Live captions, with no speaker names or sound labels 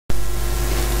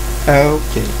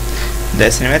Okay, the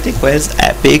cinematic was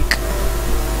epic.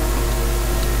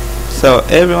 So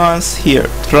everyone's here.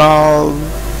 Troll,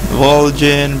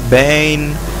 Vol'jin,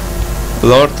 Bane,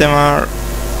 Lortimer.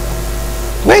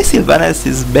 Why Sylvanas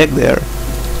is back there?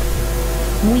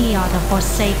 We are the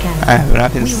Forsaken. I have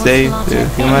nothing We to will say slaughter to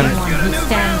human. anyone who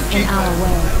stands in our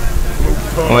way.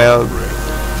 Well,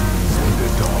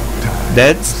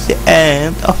 that's the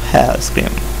end of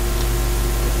Hellscream.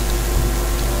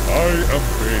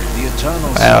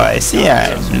 Well, I see.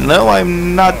 I know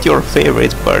I'm not your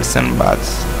favorite person, but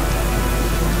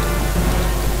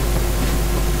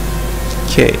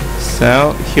okay.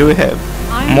 So here we have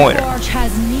Moira. Ironforge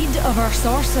has need of our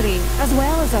sorcery as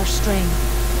well as our strength.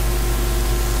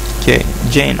 Okay,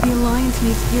 Jaina. The Alliance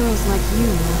needs heroes like you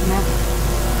more than ever.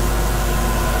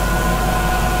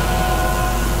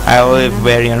 I will leave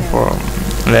Varian for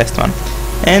last one.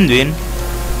 Anduin.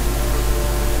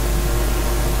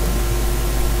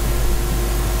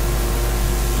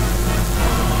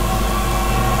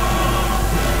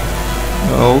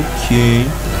 Okay.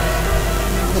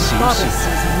 The goddess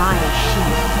is my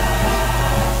shield.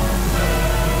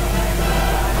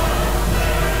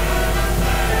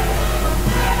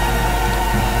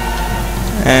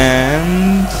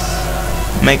 And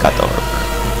Mekatork.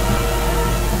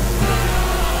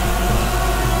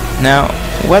 Now,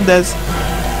 what does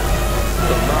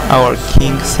our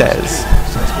king says?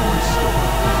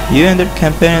 You and your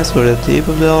companions were the tip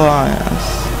of the alliance.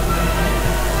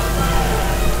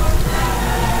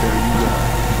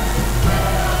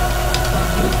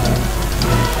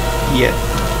 Yet.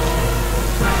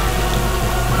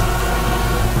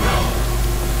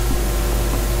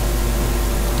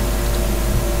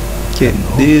 Okay,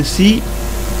 do you see?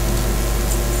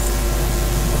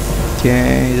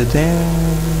 Okay, the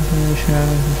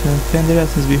defend the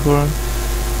lessons before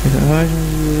the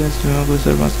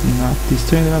must not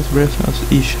destroy the last breath of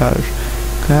Ishar.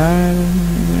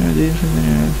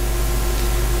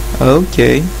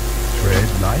 Okay, Tread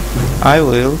lightly. I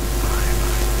will.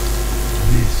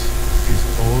 This is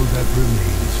all that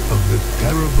remains of the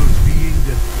terrible being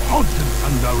that haunted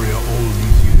Pandaria all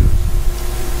these years.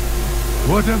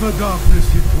 Whatever darkness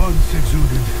it once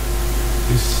exuded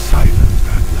is silent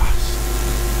at last.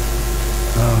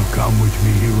 Now come with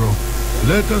me, hero.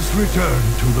 Let us return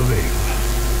to the Vale.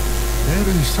 There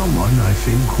is someone, I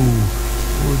think, who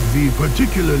would be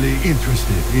particularly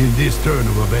interested in this turn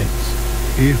of events,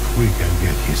 if we can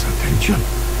get his attention.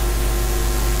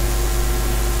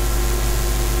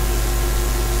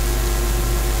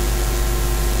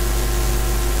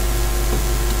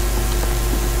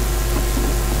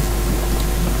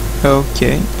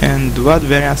 Okay, and what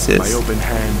variance is? My open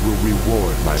hand will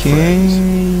reward my Okay. friends,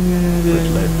 but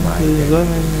let my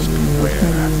enemies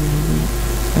beware.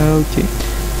 Okay,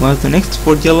 what's the next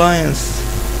for the alliance?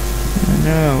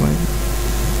 No.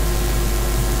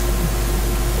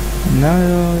 Now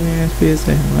in space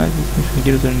I have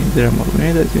there are more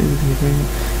grenades.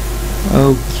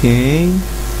 Okay.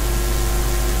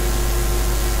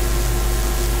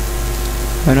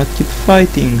 Why not keep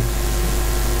fighting?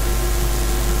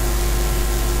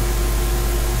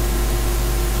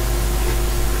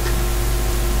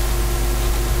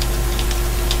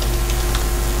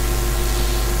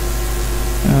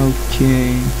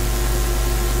 Okay.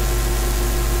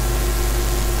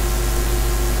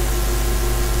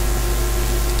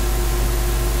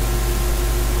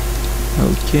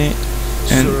 Okay.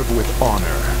 And Serve with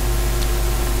honor.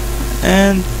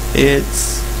 and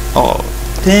it's all.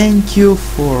 Thank you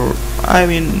for, I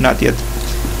mean, not yet.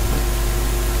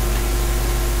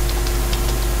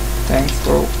 Thanks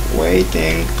for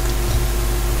waiting.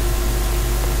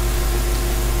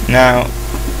 Now,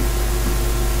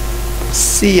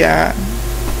 see ya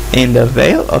in the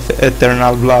Vale of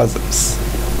Eternal Blossoms.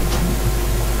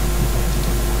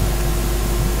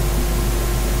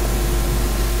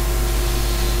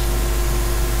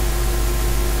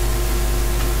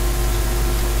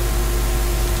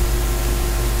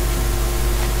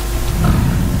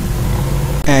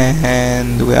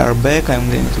 And we are back. I'm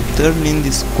going to turn in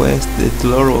this quest that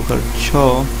Lord Walker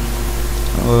Cho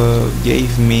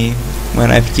gave me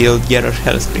when I've killed Geralt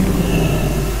Hellscream.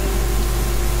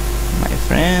 My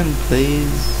friend,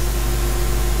 please.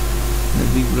 The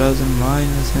big blossom mine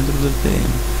in the center of the thing.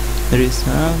 There is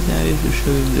something I wish to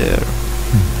show you there.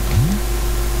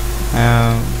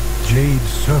 Jade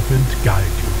Serpent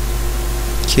guide you.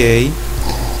 Okay.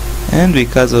 And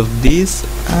because of this,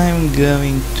 I'm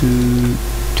going to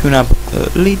tune up a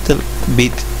little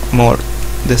bit more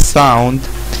the sound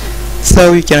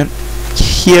so you can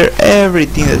hear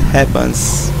everything that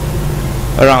happens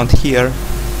around here.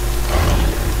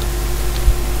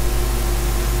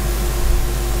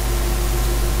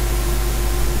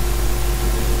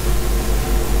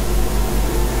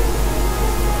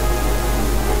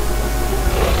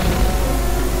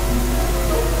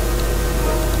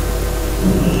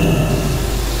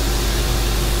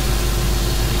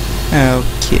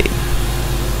 Okay.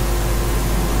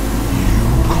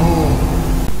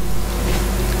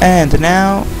 And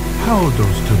now, How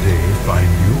does today find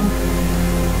you?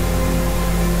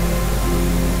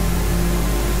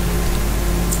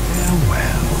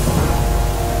 Farewell.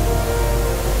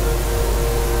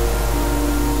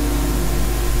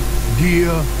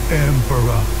 Dear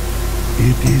Emperor,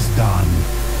 it is done.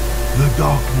 The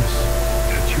darkness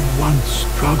that you once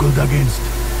struggled against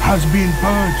has been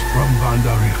purged from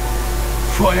Pandaria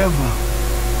forever.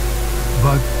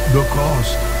 But the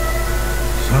cost,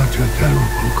 such a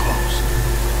terrible cost.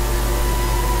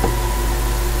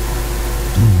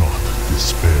 Do not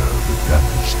despair the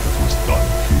damage that was done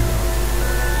here.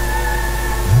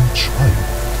 You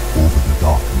triumphed over the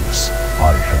darkness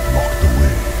I had locked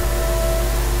away.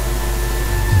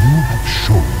 You have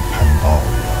shown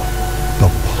Pandaria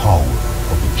the power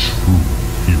of a true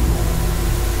hero.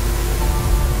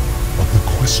 But the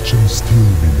question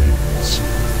still remains,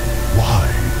 why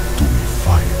do we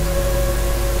fight?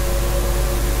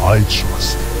 I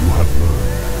trust you have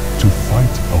learned to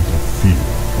fight out of fear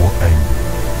or anger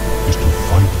is to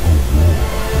fight a war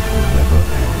that never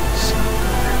ends.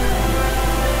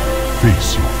 Face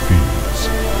your fears,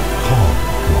 calm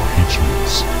your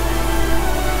hatreds.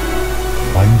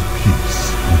 Find peace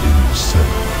within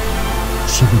yourself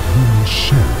so that you may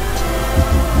share it with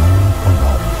the world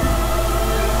around you.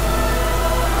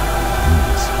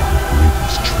 These are the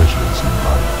greatest treasures in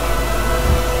life.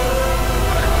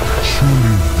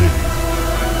 Surely they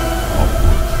are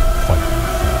worth fighting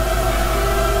for.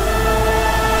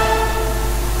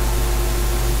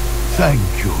 Thank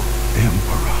you,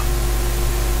 Emperor.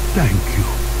 Thank you.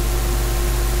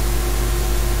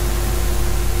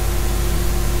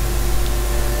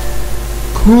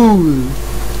 cool.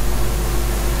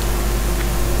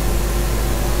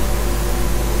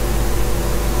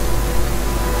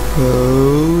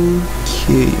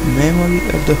 Okay, memory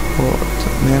of the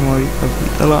heart, memory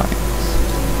of the alliance.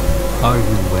 Are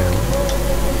you well?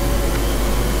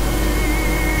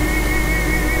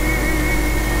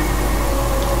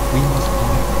 We must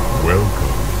be.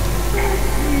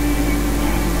 Welcome.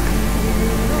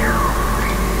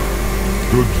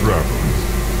 Good travels.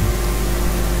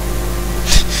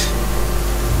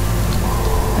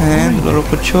 And Loro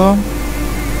Pacho.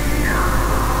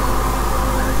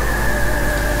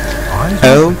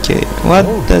 Okay, what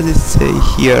does it say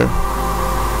here?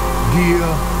 Dear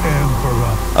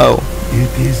Emperor, Oh,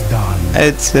 it is done.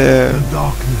 it's The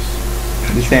darkness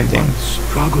that the same you thing. once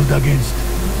struggled against.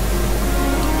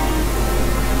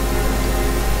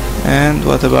 And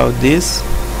what about this?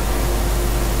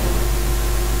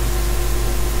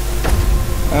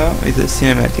 Oh, it's a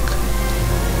cinematic.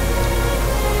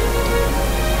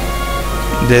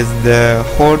 That's the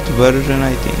Horde version,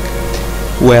 I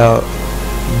think. Well,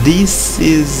 this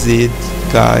is it,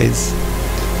 guys.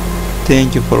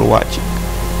 Thank you for watching.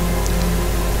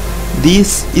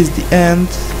 This is the end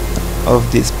of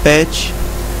this patch.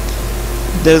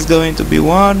 There's going to be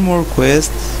one more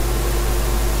quest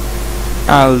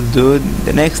I'll do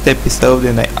the next episode,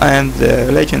 and I end the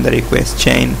legendary quest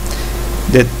chain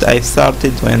that I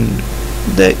started when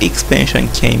the expansion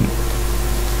came.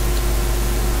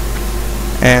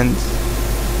 And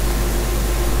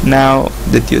now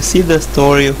that you see the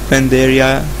story of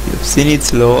Pandaria, you've seen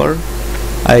its lore,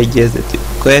 I guess that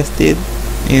you've quested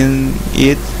in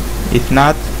it. If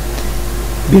not,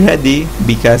 be ready,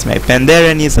 because my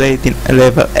Pandarian is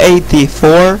level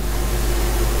 84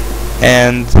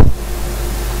 and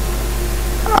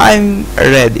I'm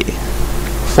ready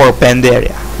for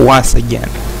Pandaria once again.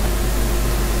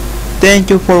 Thank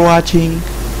you for watching.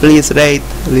 Please rate,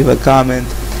 leave a comment,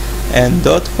 and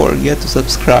don't forget to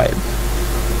subscribe.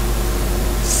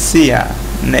 See ya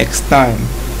next time.